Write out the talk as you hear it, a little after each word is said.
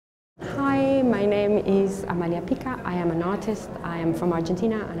Hi, my name is Amalia Pica. I am an artist. I am from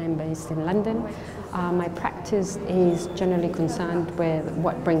Argentina and I'm based in London. My practice is generally concerned with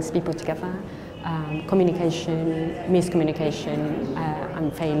what brings people together, communication, miscommunication,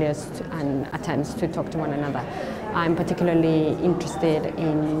 and failures and attempts to talk to one another. I'm particularly interested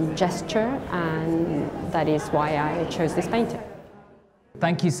in gesture, and that is why I chose this painting.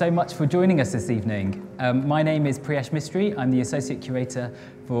 Thank you so much for joining us this evening. My name is Priyesh Mistry. I'm the Associate Curator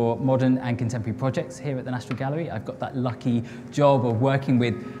for Modern and Contemporary Projects here at the National Gallery. I've got that lucky job of working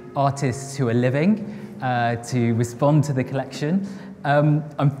with artists who are living to respond to the collection.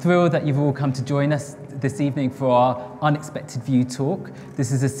 I'm thrilled that you've all come to join us this evening for our Unexpected View talk.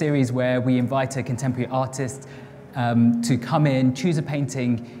 This is a series where we invite a contemporary artist to come in, choose a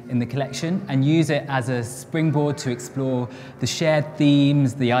painting in the collection and use it as a springboard to explore the shared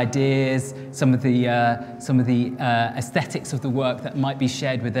themes, the ideas, some of the aesthetics of the work that might be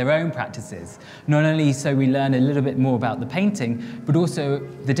shared with their own practices. Not only so we learn a little bit more about the painting, but also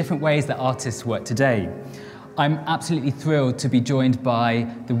the different ways that artists work today. I'm absolutely thrilled to be joined by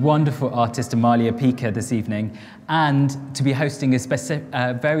the wonderful artist Amalia Pica this evening and to be hosting a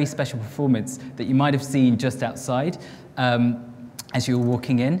very special performance that you might have seen just outside as you were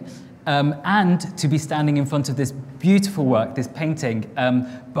walking in, and to be standing in front of this beautiful work, this painting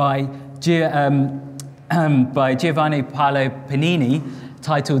by Giovanni Paolo Panini,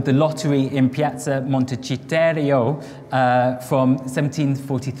 titled The Lottery in Piazza Montecitorio from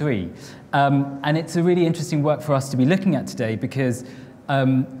 1743. And it's a really interesting work for us to be looking at today because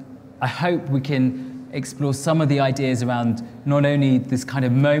I hope we can explore some of the ideas around not only this kind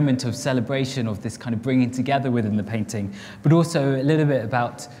of moment of celebration, of this kind of bringing together within the painting, but also a little bit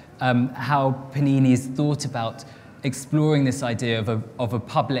about how Panini has thought about exploring this idea of a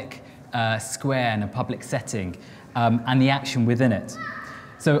public square and a public setting and the action within it.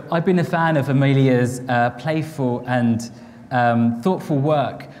 So I've been a fan of Amalia's playful and thoughtful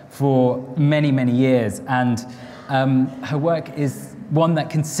work for many, many years, and her work is one that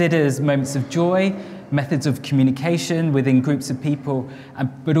considers moments of joy, methods of communication within groups of people,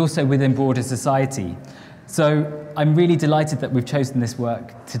 but also within broader society. So I'm really delighted that we've chosen this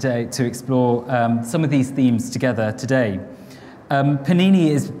work today to explore some of these themes together today. Panini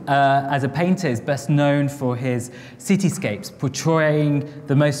is, as a painter, is best known for his cityscapes, portraying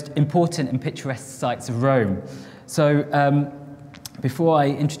the most important and picturesque sites of Rome. So before I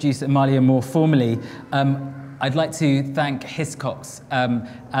introduce Amalia more formally, I'd like to thank Hiscox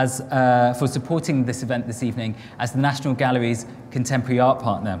for supporting this event this evening as the National Gallery's contemporary art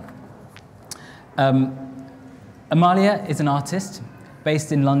partner. Amalia is an artist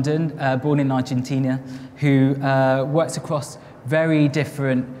based in London, born in Argentina, who works across very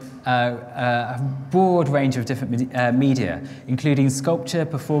different, a broad range of different media, including sculpture,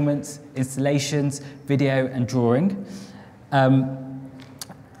 performance, installations, video and drawing.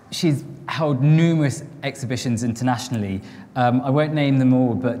 She's held numerous exhibitions internationally. I won't name them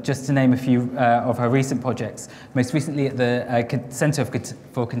all, but just to name a few of her recent projects, most recently at the Centre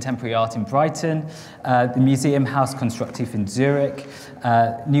for Contemporary Art in Brighton, the Museum Haus Constructiv in Zurich,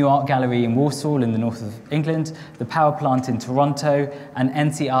 New Art Gallery in Warsaw in the north of England, the Power Plant in Toronto, and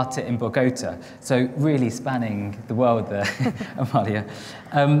NC Arte in Bogota. So really spanning the world there, Amalia.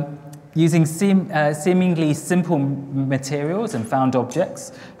 Using seemingly simple materials and found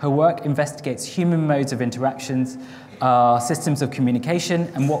objects, her work investigates human modes of interactions, systems of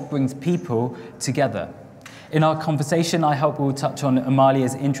communication, and what brings people together. In our conversation, I hope we'll touch on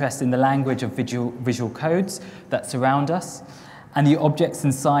Amalia's interest in the language of visual codes that surround us, and the objects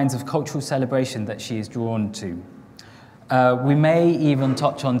and signs of cultural celebration that she is drawn to. We may even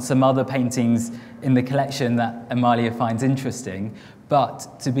touch on some other paintings in the collection that Amalia finds interesting.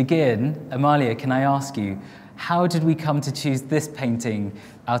 But to begin, Amalia, can I ask you, how did we come to choose this painting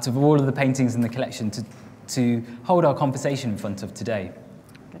out of all of the paintings in the collection to hold our conversation in front of today?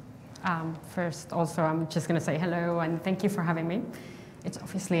 First, also, I'm just going to say hello and thank you for having me. It's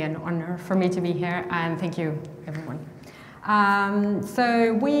obviously an honor for me to be here, and thank you, everyone.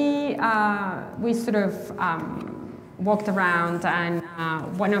 So we sort of walked around, and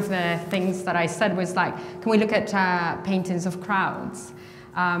one of the things that I said was like, can we look at paintings of crowds?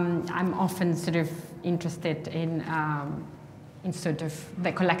 I'm often sort of interested in sort of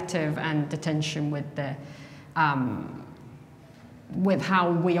the collective and the tension with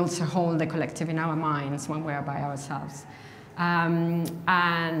how we also hold the collective in our minds when we're by ourselves.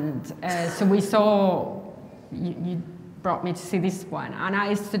 So we saw, you brought me to see this one, and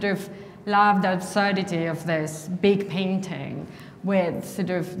I sort of love the absurdity of this big painting with sort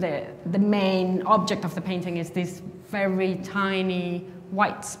of the main object of the painting is this very tiny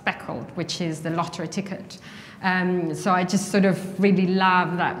white speckled, which is the lottery ticket. So I just sort of really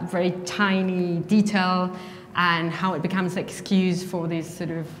love that very tiny detail and how it becomes an excuse for this sort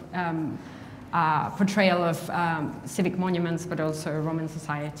of portrayal of civic monuments, but also Roman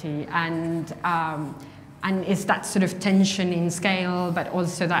society. And it's that sort of tension in scale, but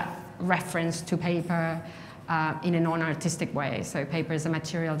also that reference to paper in a non-artistic way. So paper is a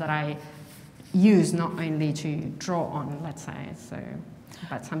material that I use not only to draw on, let's say,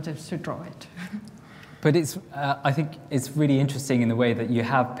 but sometimes to draw it. But I think it's really interesting in the way that you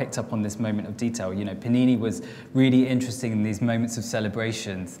have picked up on this moment of detail. You know, Panini was really interested in these moments of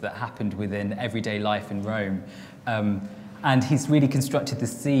celebrations that happened within everyday life in Rome. And he's really constructed the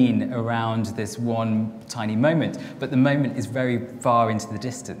scene around this one tiny moment, but the moment is very far into the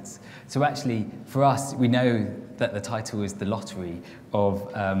distance. So actually, for us, we know that the title is The Lottery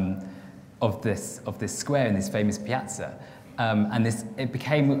of this square in this famous piazza. And it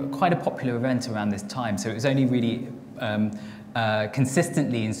became quite a popular event around this time, so it was only really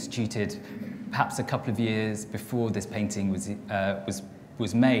consistently instituted perhaps a couple of years before this painting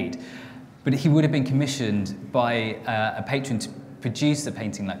was made. But he would have been commissioned by a patron to produce a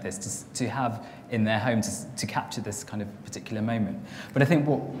painting like this, to have in their home to capture this kind of particular moment. But I think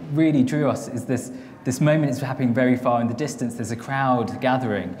what really drew us is this moment is happening very far in the distance. There's a crowd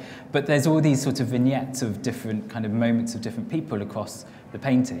gathering, but there's all these sort of vignettes of different kind of moments of different people across the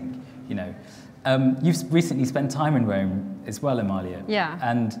painting. You know, you've recently spent time in Rome as well, Amalia. Yeah.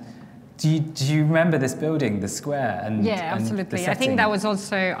 And do you remember this building, the square? Yeah, absolutely. I think that was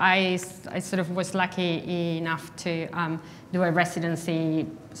also, I sort of was lucky enough to do a residency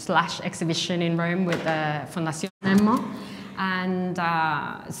 / exhibition in Rome with the Fondazione Nemo. And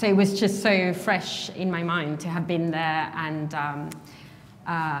so it was just so fresh in my mind to have been there and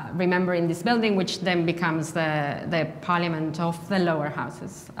remembering this building, which then becomes the parliament of the lower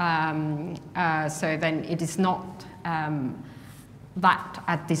houses. So then it is not that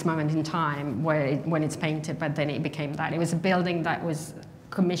at this moment in time when it's painted, but then it became that. It was a building that was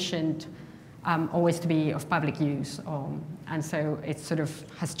commissioned always to be of public use, and so it sort of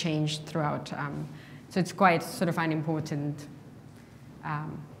has changed throughout. So it's quite sort of an important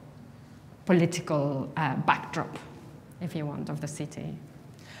political backdrop, if you want, of the city.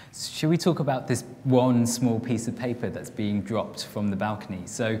 Should we talk about this one small piece of paper that's being dropped from the balcony?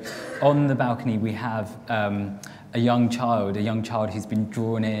 So on the balcony we have a young child who's been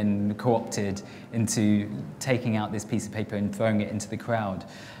drawn in, co-opted into taking out this piece of paper and throwing it into the crowd.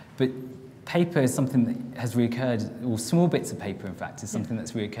 But paper is something that has reoccurred, or small bits of paper in fact, is something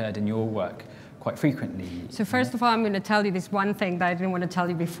that's reoccurred in your work quite frequently. So first of all, I'm going to tell you this one thing that I didn't want to tell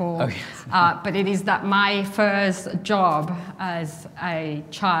you before. Oh, yes. But it is that my first job as a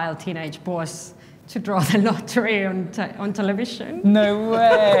child, teenage, was to draw the lottery on television. No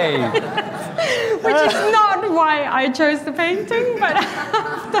way! Which is not why I chose the painting, but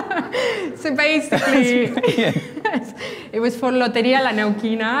after. So basically, yes, it was for Loteria La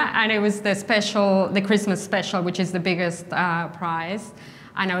Neuquina, and it was the Christmas special, which is the biggest prize.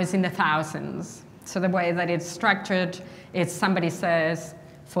 And I was in the thousands. So the way that it's structured, it's somebody says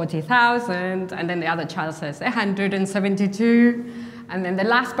 40,000, and then the other child says 172, and then the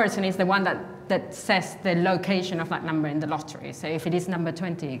last person is the one that says the location of that number in the lottery. So if it is number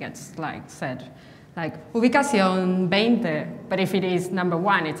 20, it gets said ubicación 20, but if it is number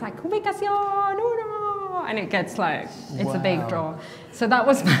 1, it's like ubicación 1, and it gets it's a big draw. So that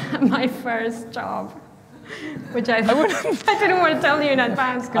was my first job. Which I didn't want to tell you in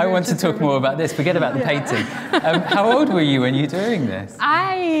advance. I want to talk more about this. Forget about the painting. How old were you when you were doing this?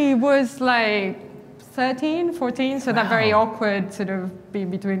 I was 13, 14, so that very awkward sort of being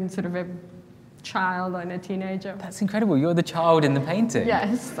between sort of a child and a teenager. That's incredible. You're the child in the painting.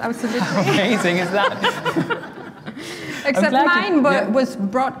 Yes, absolutely. How amazing is that? Except mine was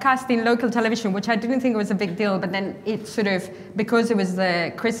broadcast in local television, which I didn't think was a big deal, but then it sort of, because it was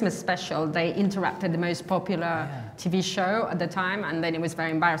the Christmas special, they interrupted the most popular TV show at the time, and then it was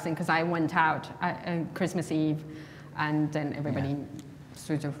very embarrassing because I went out on Christmas Eve, and then everybody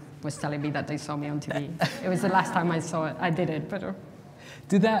sort of was telling me that they saw me on TV. It was the last time I saw it. I did it, but...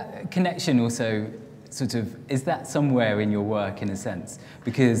 Did that connection also sort of, is that somewhere in your work in a sense?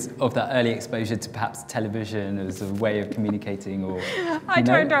 Because of that early exposure to perhaps television as a way of communicating, or... I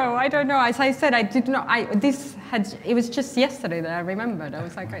don't know. As I said, I did not, it was just yesterday that I remembered. I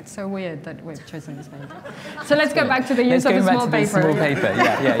was like, it's so weird that we've chosen this paper. So let's go back to the use of the small paper. Small paper,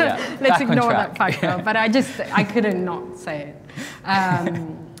 yeah. Let's ignore that factor, but I couldn't not say it.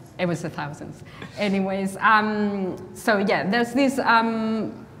 It was the thousands. Anyways, so yeah, there's this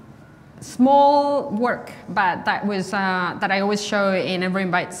small work, but that was that I always show in a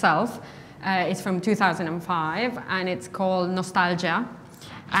room by itself. It's from 2005, and it's called Nostalgia.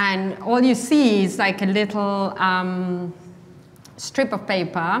 And all you see is like a little strip of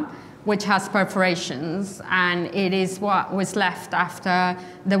paper which has perforations, and it is what was left after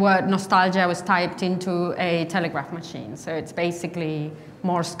the word nostalgia was typed into a telegraph machine. So it's basically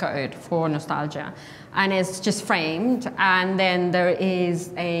Morse code for nostalgia. And it's just framed, and then there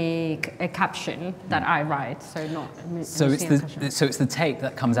is a caption that I write, so not a so it's the tape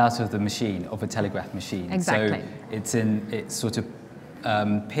that comes out of the machine, of a telegraph machine. Exactly. So it's sort of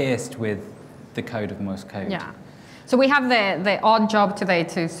pierced with the code of Morse code. Yeah. So we have the odd job today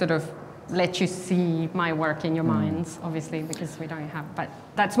to sort of let you see my work in your minds, obviously, because we don't have, but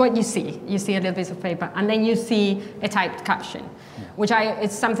that's what you see. You see a little piece of paper, and then you see a typed caption, which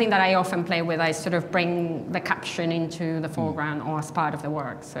it's something that I often play with. I sort of bring the caption into the foreground or as part of the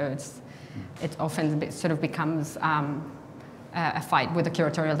work. So it often sort of becomes a fight with the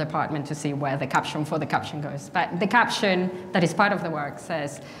curatorial department to see where the caption for the caption goes. But the caption that is part of the work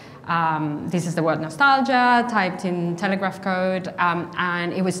says, this is the word nostalgia, typed in telegraph code,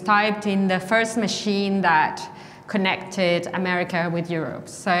 and it was typed in the first machine that connected America with Europe.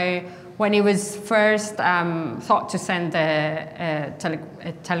 So when it was first thought to send a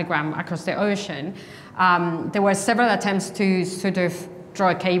telegram across the ocean, there were several attempts to sort of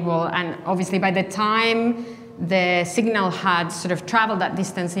draw a cable, and obviously by the time the signal had sort of traveled that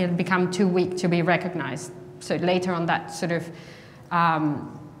distance, it had become too weak to be recognized. So later on that sort of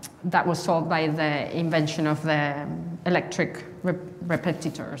that was solved by the invention of the electric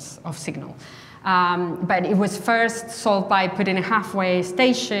repetitors of signal. But it was first solved by putting a halfway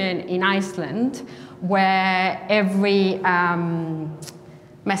station in Iceland where every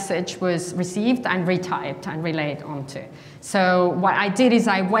message was received and retyped and relayed onto. So what I did is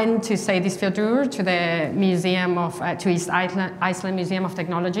I went to Seyðisfjörður, to the museum of, to East Iceland Museum of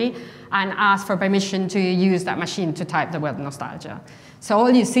Technology, and asked for permission to use that machine to type the word nostalgia. So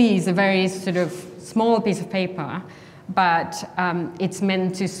all you see is a very sort of small piece of paper, but it's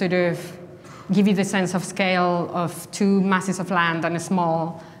meant to sort of give you the sense of scale of two masses of land and a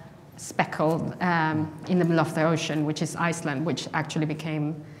small speckle in the middle of the ocean, which is Iceland, which actually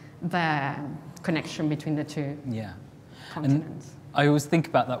became the connection between the two continents. And I always think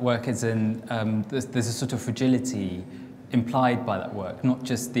about that work as in, there's a sort of fragility implied by that work, not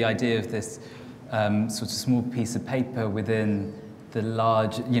just the idea of this sort of small piece of paper within the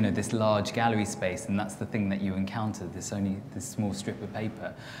large, this large gallery space, and that's the thing that you encounter, this small strip of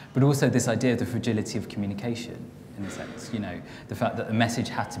paper, but also this idea of the fragility of communication, in a sense, the fact that the message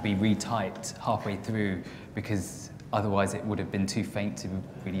had to be retyped halfway through because otherwise it would have been too faint to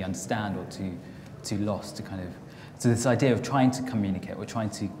really understand or too lost to kind of, so this idea of trying to communicate or trying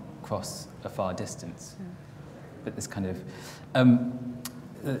to cross a far distance, but this kind of,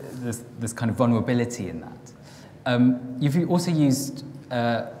 there's kind of vulnerability in that. You've also used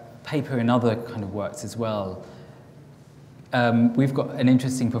paper in other kind of works as well. We've got an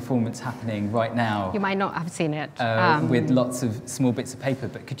interesting performance happening right now. You might not have seen it. With lots of small bits of paper,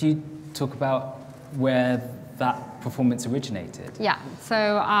 but could you talk about where that performance originated? Yeah,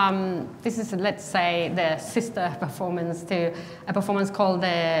 so this is, let's say, the sister performance to a performance called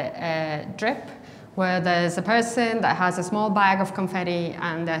the Drip, where there's a person that has a small bag of confetti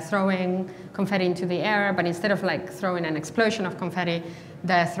and they're throwing confetti into the air, but instead of like throwing an explosion of confetti,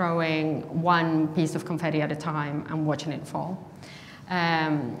 they're throwing one piece of confetti at a time and watching it fall.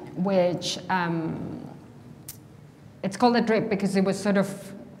 It's called a drip because it was sort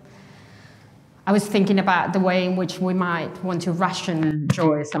of, I was thinking about the way in which we might want to ration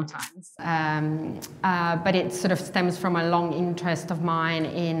joy sometimes. But it sort of stems from a long interest of mine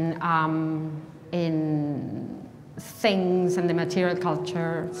in things and the material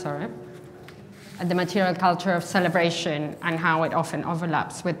culture, the material culture of celebration and how it often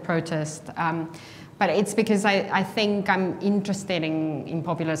overlaps with protest. But it's because I think I'm interested in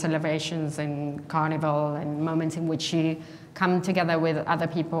popular celebrations and carnival and moments in which you come together with other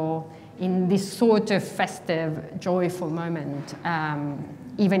people in this sort of festive, joyful moment.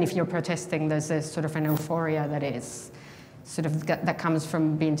 Even if you're protesting, there's this sort of an euphoria that is sort of that comes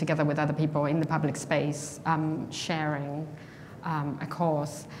from being together with other people in the public space, sharing a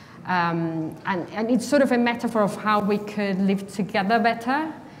cause. And it's sort of a metaphor of how we could live together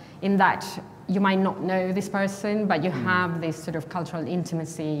better, in that you might not know this person, but you have this sort of cultural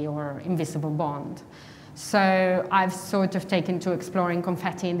intimacy or invisible bond. So I've sort of taken to exploring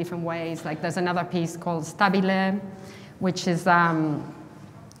confetti in different ways. Like there's another piece called Stabile, which is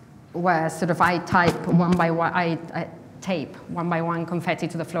where sort of I type one by one, tape, one by one confetti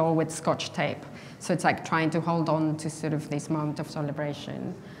to the floor with Scotch tape. So it's like trying to hold on to sort of this moment of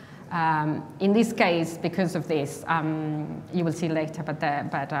celebration. In this case, because of this, you will see later,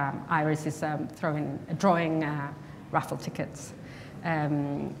 but Iris is drawing raffle tickets.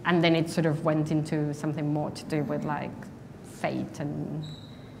 And then it sort of went into something more to do with like fate and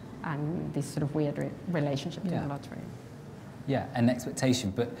this sort of weird relationship to the lottery. Yeah, and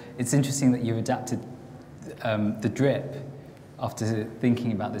expectation. But it's interesting that you adapted the drip after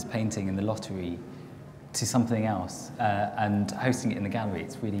thinking about this painting and the lottery to something else and hosting it in the gallery.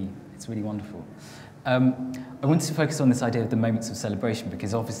 It's really wonderful. I wanted to focus on this idea of the moments of celebration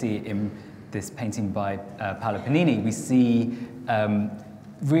because obviously in this painting by Paolo Panini, we see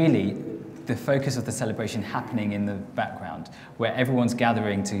really the focus of the celebration happening in the background, where everyone's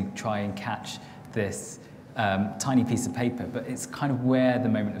gathering to try and catch this tiny piece of paper, but it's kind of where the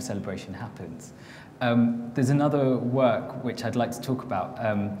moment of celebration happens. There's another work which I'd like to talk about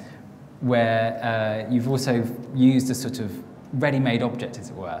where you've also used a sort of ready-made object, as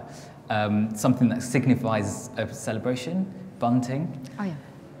it were, something that signifies a celebration, bunting. Oh yeah.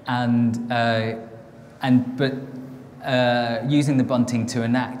 But using the bunting to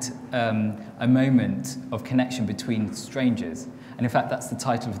enact a moment of connection between strangers. And in fact, that's the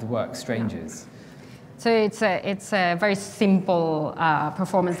title of the work, Strangers. Yeah. So it's a very simple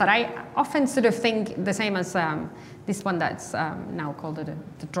performance that I often sort of think the same as this one that's now called the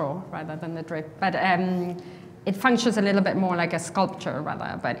draw rather than the drip. But it functions a little bit more like a sculpture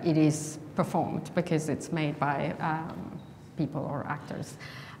rather, but it is performed because it's made by people or actors.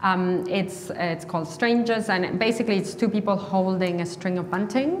 It's called Strangers, and basically it's two people holding a string of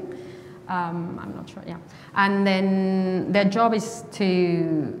bunting. I'm not sure, yeah. And then their job is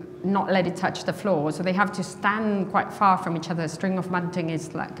to not let it touch the floor, so they have to stand quite far from each other. A string of bunting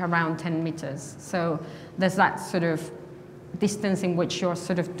is like around 10 meters. So there's that sort of distance in which you're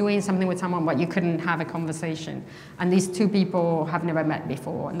sort of doing something with someone, but you couldn't have a conversation. And these two people have never met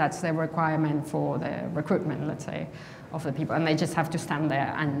before, and that's the requirement for the recruitment, let's say, of the people. And they just have to stand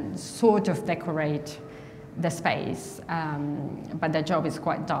there and sort of decorate the space, but their job is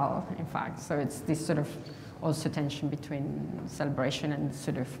quite dull, in fact. So it's this sort of also tension between celebration and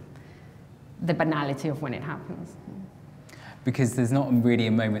sort of the banality of when it happens. Because there's not really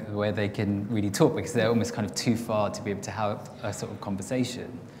a moment where they can really talk because they're almost kind of too far to be able to have a sort of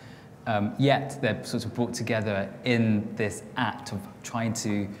conversation. Yet they're sort of brought together in this act of trying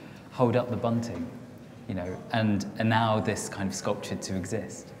to hold up the bunting, you know, and allow this kind of sculpture to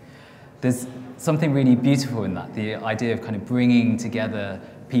exist. There's something really beautiful in that, the idea of kind of bringing together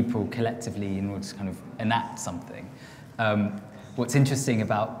people collectively in order to kind of enact something. What's interesting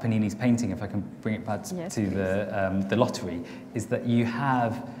about Panini's painting, if I can bring it back to the lottery, is that you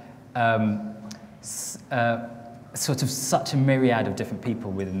have sort of such a myriad of different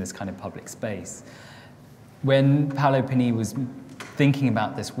people within this kind of public space. When Paolo Panini was thinking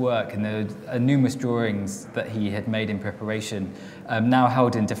about this work, and there are numerous drawings that he had made in preparation, now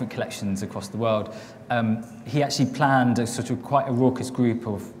held in different collections across the world, he actually planned a sort of quite a raucous group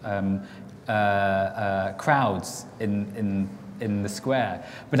of crowds in the square.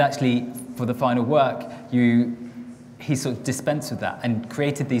 But actually, for the final work, he sort of dispensed with that and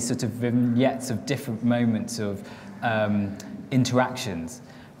created these sort of vignettes of different moments of interactions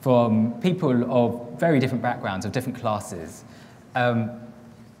from people of very different backgrounds, of different classes.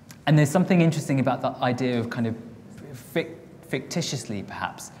 And there's something interesting about that idea of kind of fictitiously,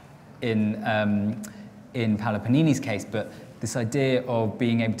 perhaps, in Paolo Panini's case, but this idea of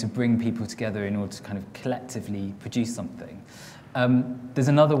being able to bring people together in order to kind of collectively produce something. There's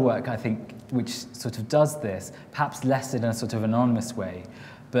another work, I think, which sort of does this, perhaps less in a sort of anonymous way,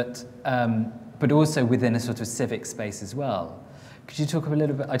 but also within a sort of civic space as well. Could you talk a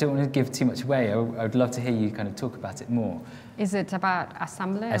little bit? I don't want to give too much away. I would love to hear you kind of talk about it more. Is it about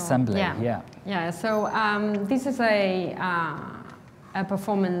assembly? Assembly, yeah. Yeah. So this is a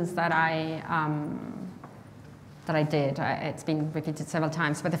performance that I did. It's been repeated several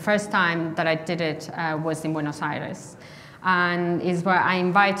times, but the first time that I did it was in Buenos Aires, and is where I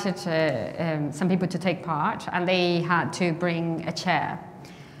invited some people to take part, and they had to bring a chair.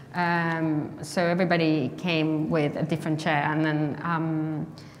 So everybody came with a different chair, and then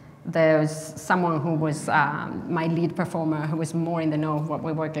there was someone who was my lead performer who was more in the know of what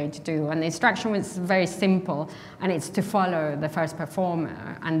we were going to do. And the instruction was very simple, and it's to follow the first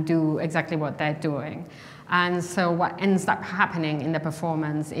performer and do exactly what they're doing. And so what ends up happening in the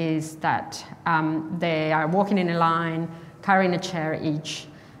performance is that they are walking in a line, carrying a chair each.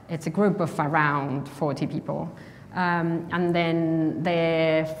 It's a group of around 40 people. And then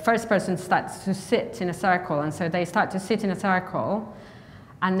the first person starts to sit in a circle, and so they start to sit in a circle,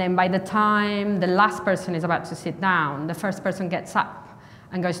 and then by the time the last person is about to sit down, the first person gets up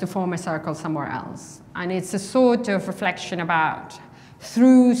and goes to form a circle somewhere else. And it's a sort of reflection about,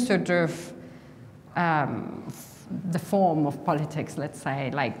 through sort of the form of politics, let's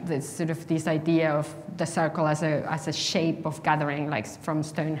say, like this sort of this idea of the circle as a shape of gathering, like from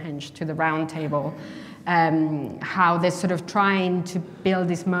Stonehenge to the Round Table, how they're sort of trying to build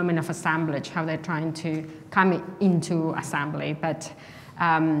this moment of assemblage, how they're trying to come into assembly, but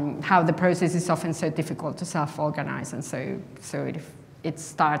how the process is often so difficult to self-organize, and so it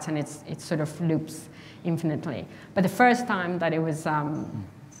starts and it sort of loops infinitely. But the first time that it was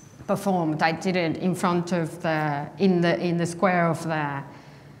performed, I did it in front of in the square of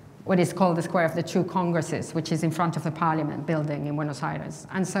what is called the Square of the Two Congresses, which is in front of the Parliament building in Buenos Aires.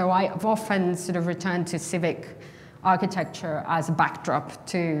 And so I've often sort of returned to civic architecture as a backdrop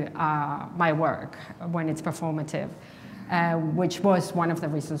to my work when it's performative, which was one of the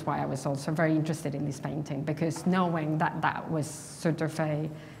reasons why I was also very interested in this painting, because knowing that that was sort of a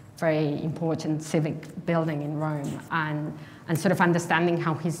very important civic building in Rome, and sort of understanding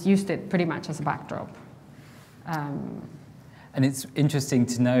how he's used it pretty much as a backdrop. And it's interesting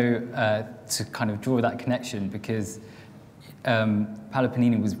to know, to kind of draw that connection, because Paolo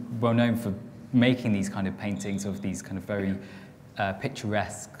Panini was well known for making these kind of paintings of these kind of very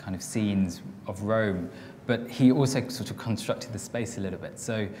picturesque kind of scenes of Rome, but he also sort of constructed the space a little bit.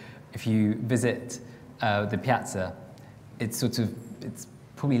 So if you visit the Piazza, it's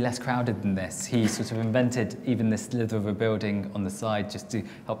probably less crowded than this. He sort of invented even this little of a building on the side just to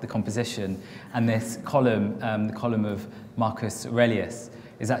help the composition. And this column, the column of Marcus Aurelius,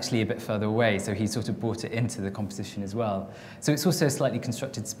 is actually a bit further away, so he sort of brought it into the composition as well. So it's also a slightly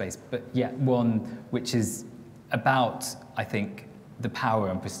constructed space, but yet one which is about, I think, the power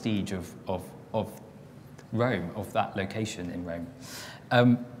and prestige of Rome, of that location in Rome.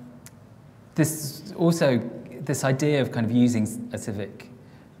 This idea of kind of using a civic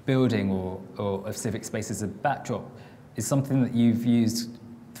building or a civic space as a backdrop is something that you've used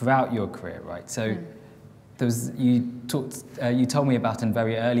throughout your career, right? So you told me about a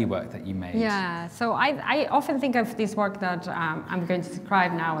very early work that you made. Yeah, so I often think of this work that I'm going to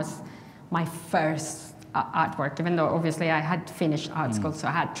describe now as my first artwork, even though obviously I had finished art school, so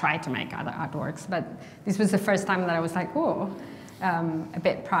I had tried to make other artworks, but this was the first time that I was like, oh, a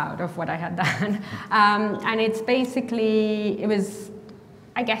bit proud of what I had done. And it's basically, it was,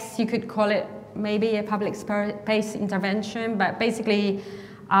 I guess you could call it maybe a public space intervention, but basically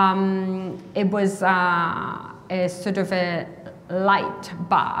it was a sort of a light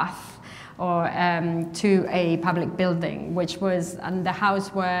bath or to a public building, which was the house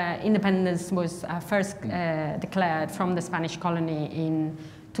where independence was first declared from the Spanish colony in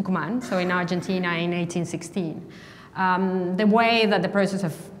Tucumán, so in Argentina in 1816. The way that the process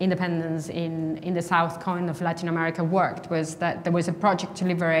of independence in the south cone of Latin America worked was that there was a project to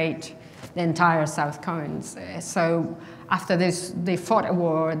liberate the entire south cones. So after this, they fought a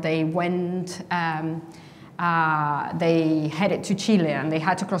war, they went, they headed to Chile and they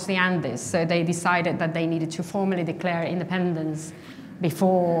had to cross the Andes. So they decided that they needed to formally declare independence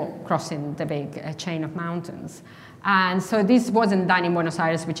before crossing the big chain of mountains. And so this wasn't done in Buenos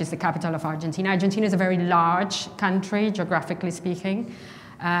Aires, which is the capital of Argentina. Argentina is a very large country, geographically speaking.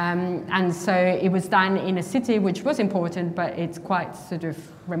 And so it was done in a city which was important, but it's quite sort of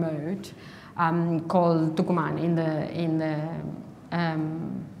remote, called Tucumán in the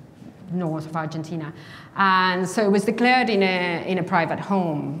north of Argentina. And so it was declared in a private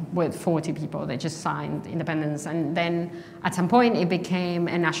home with 40 people. They just signed independence. And then at some point it became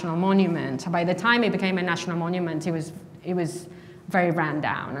a national monument. By the time it became a national monument, it was very ran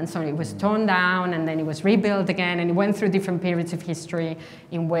down. And so it was torn down and then it was rebuilt again. And it went through different periods of history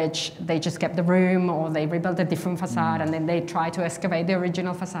in which they just kept the room or they rebuilt a different facade and then they tried to excavate the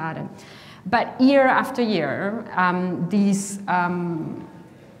original facade. But year after year,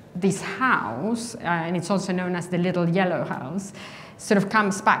 this house, and it's also known as the Little Yellow House, sort of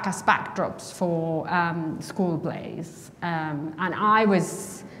comes back as backdrops for school plays. And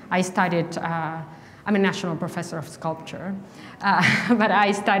I studied, I'm a national professor of sculpture, but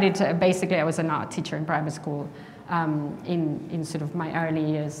I studied, basically I was an art teacher in private school in sort of my early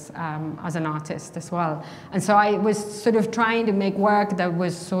years as an artist as well. And so I was sort of trying to make work that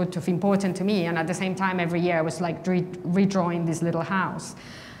was sort of important to me, and at the same time every year I was like redrawing this little house.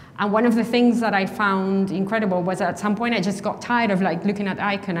 And one of the things that I found incredible was at some point I just got tired of like looking at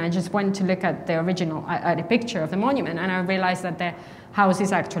icon. I just went to look at the original, at a picture of the monument, and I realized that the house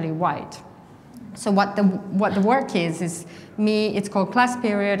is actually white. So what the work is me, it's called Class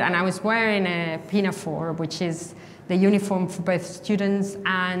Period, and I was wearing a pinafore, which is the uniform for both students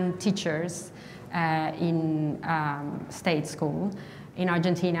and teachers in state school in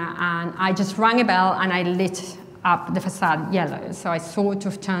Argentina, and I just rang a bell and I lit up the facade yellow. So I sort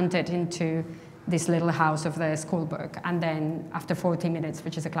of turned it into this little house of the school book, and then after 40 minutes,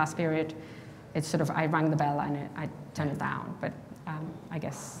 which is a class period, it's sort of, I rang the bell and I turned it down. But I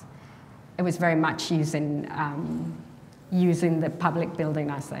guess it was very much using the public building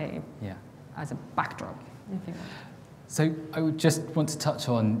as a backdrop. So I would just want to touch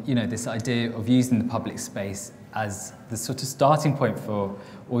on, this idea of using the public space as the sort of starting point for,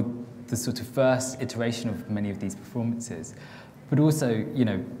 or the sort of first iteration of many of these performances, but also,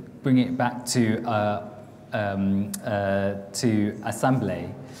 bringing it back to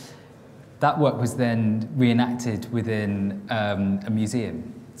Assemblée. That work was then reenacted within a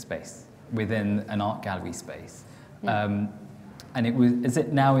museum space, within an art gallery space. Yeah. And is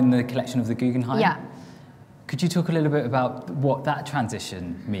it now in the collection of the Guggenheim? Yeah. Could you talk a little bit about what that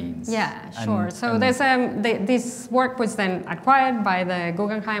transition means? Yeah, sure. So there's this work was then acquired by the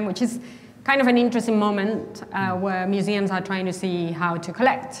Guggenheim, which is kind of an interesting moment where museums are trying to see how to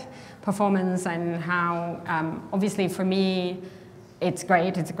collect performance, and how, obviously for me, it's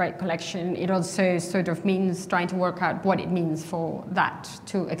great, it's a great collection. It also sort of means trying to work out what it means for that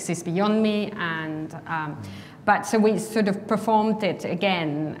to exist beyond me. And but so we sort of performed it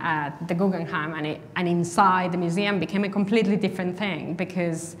again at the Guggenheim, and inside the museum became a completely different thing,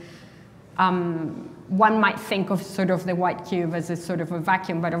 because one might think of sort of the White Cube as a sort of a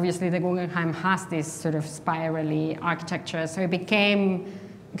vacuum, but obviously the Guggenheim has this sort of spirally architecture, so it became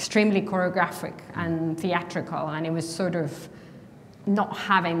extremely choreographic and theatrical, and it was sort of not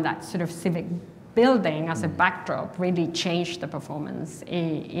having that sort of civic building as a backdrop really changed the performance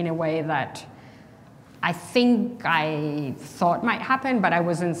in a way that I think I thought might happen, but I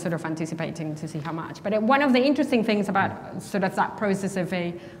wasn't sort of anticipating to see how much. But one of the interesting things about sort of that process of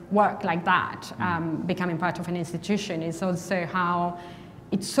a work like that becoming part of an institution is also how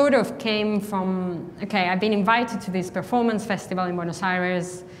it sort of came from, okay, I've been invited to this performance festival in Buenos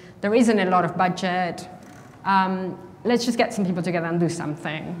Aires. There isn't a lot of budget. Let's just get some people together and do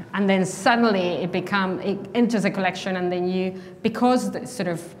something. And then suddenly it enters a collection, and then because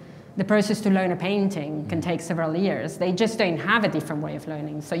the process to learn a painting can take several years, they just don't have a different way of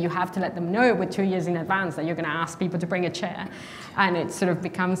learning. So you have to let them know with 2 years in advance that you're going to ask people to bring a chair. And it sort of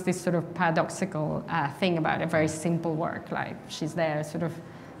becomes this sort of paradoxical thing about a very simple work. Like, she's there sort of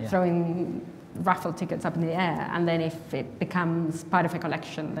throwing raffle tickets up in the air. And then if it becomes part of a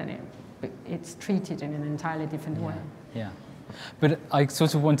collection, then it's treated in an entirely different way. Yeah. But I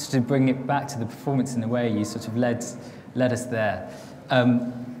sort of wanted to bring it back to the performance in a way. You sort of led us there.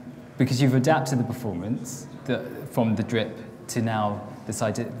 Because you've adapted the performance from the drip to now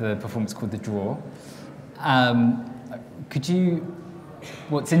the performance called the draw.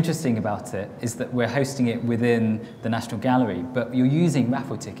 What's interesting about it is that we're hosting it within the National Gallery, but you're using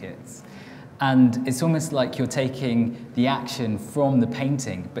raffle tickets. And it's almost like you're taking the action from the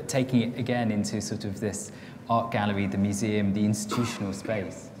painting, but taking it again into sort of this art gallery, the museum, the institutional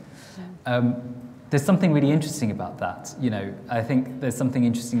space. There's something really interesting about that. I think there's something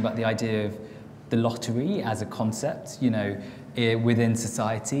interesting about the idea of the lottery as a concept, within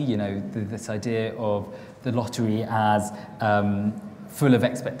society, this idea of the lottery as full of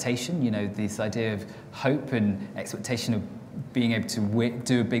expectation, this idea of hope and expectation of being able to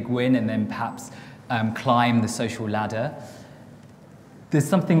do a big win and then perhaps climb the social ladder. There's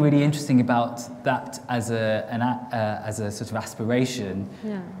something really interesting about that as a sort of aspiration.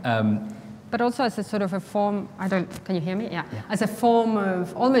 Yeah. But also as a sort of a form, can you hear me? Yeah. As a form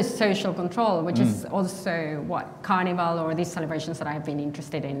of almost social control, which is also what Carnival or these celebrations that I've been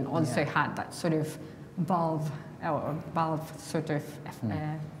interested in also had that sort of valve sort of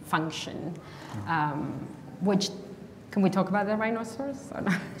function, which, can we talk about the rhinoceros? Or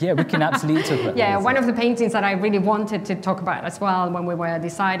not? Yeah, we can absolutely talk about that. Yeah, one of the paintings that I really wanted to talk about as well when we were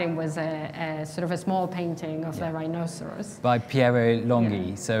deciding was a sort of a small painting of the rhinoceros. By Piero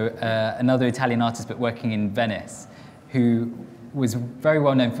Longhi, so another Italian artist but working in Venice, who was very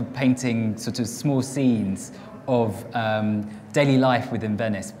well known for painting sort of small scenes of daily life within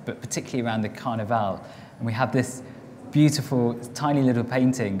Venice, but particularly around the Carnival. And we have this beautiful, tiny little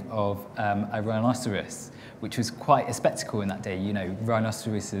painting of a rhinoceros, which was quite a spectacle in that day.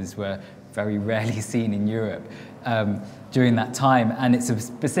 Rhinoceroses were very rarely seen in Europe during that time. And it's a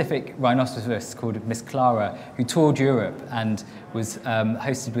specific rhinoceros called Miss Clara who toured Europe and was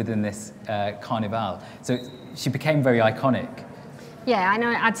hosted within this Carnival. So she became very iconic. Yeah, I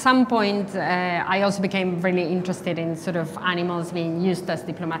know at some point I also became really interested in sort of animals being used as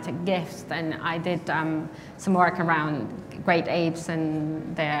diplomatic gifts, and I did some work around great apes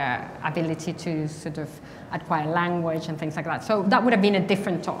and their ability to sort of acquire language and things like that. So that would have been a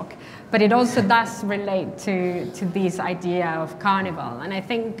different talk, but it also does relate to this idea of carnival. And I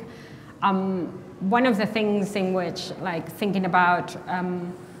think one of the things in which, like, thinking about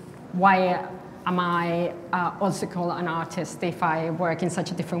why am I also called an artist if I work in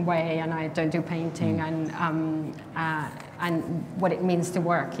such a different way and I don't do painting, and what it means to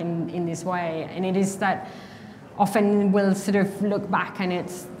work in this way. And it is that often we'll sort of look back and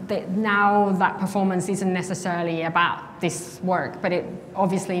it's that now that performance isn't necessarily about this work, but it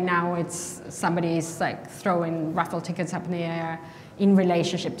obviously now it's somebody's like throwing raffle tickets up in the air in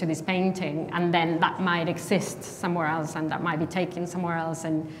relationship to this painting, and then that might exist somewhere else and that might be taken somewhere else.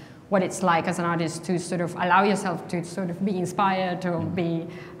 And what it's like as an artist to sort of allow yourself to sort of be inspired or be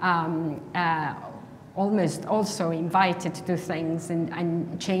almost also invited to do things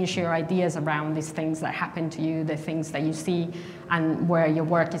and change your ideas around these things that happen to you, the things that you see, and where your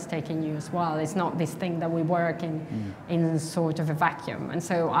work is taking you as well. It's not this thing that we work in sort of a vacuum. And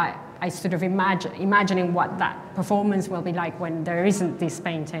so I sort of imagining what that performance will be like when there isn't this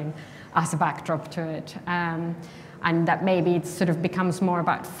painting as a backdrop to it. And that maybe it sort of becomes more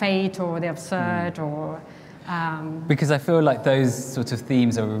about fate or the absurd or... Because I feel like those sort of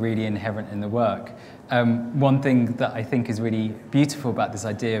themes are really inherent in the work. One thing that I think is really beautiful about this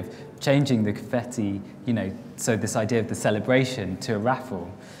idea of changing the confetti, you know, so this idea of the celebration to a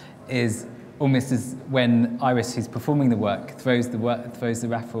raffle, is almost as when Iris, who's performing the work, throws the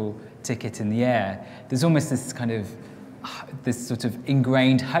raffle ticket in the air, there's almost this kind of this sort of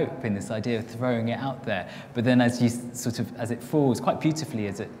ingrained hope in this idea of throwing it out there. But then as it falls, quite beautifully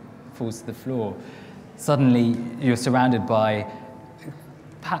as it falls to the floor, suddenly you're surrounded by,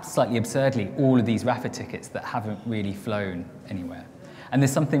 perhaps slightly absurdly, all of these raffle tickets that haven't really flown anywhere. And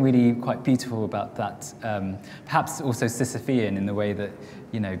there's something really quite beautiful about that, perhaps also Sisyphean in the way that,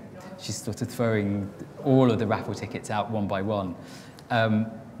 you know, she's sort of throwing all of the raffle tickets out one by one.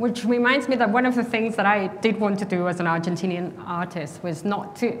 Which reminds me that one of the things that I did want to do as an Argentinian artist was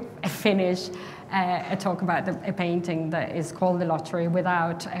not to finish a talk about a painting that is called The Lottery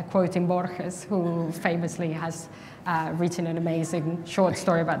without quoting Borges, who famously has written an amazing short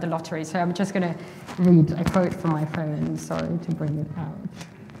story about the lottery. So I'm just going to read a quote from my phone, sorry to bring it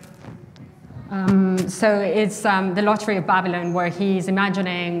out. So it's The Lottery of Babylon, where he's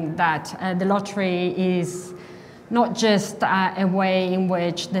imagining that the lottery is not just a way in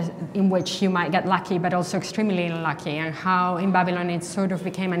which you might get lucky, but also extremely unlucky, and how in Babylon it sort of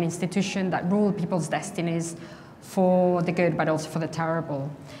became an institution that ruled people's destinies for the good, but also for the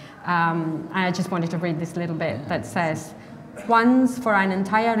terrible. I just wanted to read this little bit that says, "Once for an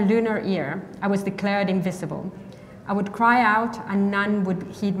entire lunar year, I was declared invisible. I would cry out and none would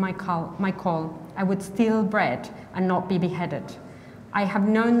heed my call. I would steal bread and not be beheaded. I have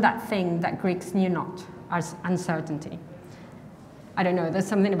known that thing that Greeks knew not, as uncertainty." I don't know, there's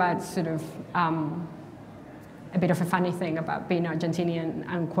something about sort of a bit of a funny thing about being Argentinian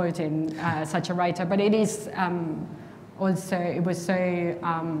and quoting such a writer, but it is also, it was so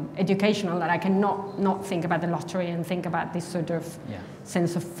educational that I can not think about the lottery and think about this sort of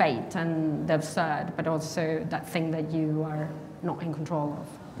sense of fate and the absurd, but also that thing that you are not in control of.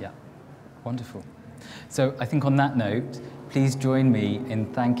 Yeah, wonderful. So I think on that note, please join me in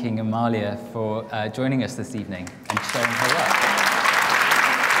thanking Amalia for joining us this evening and sharing her work.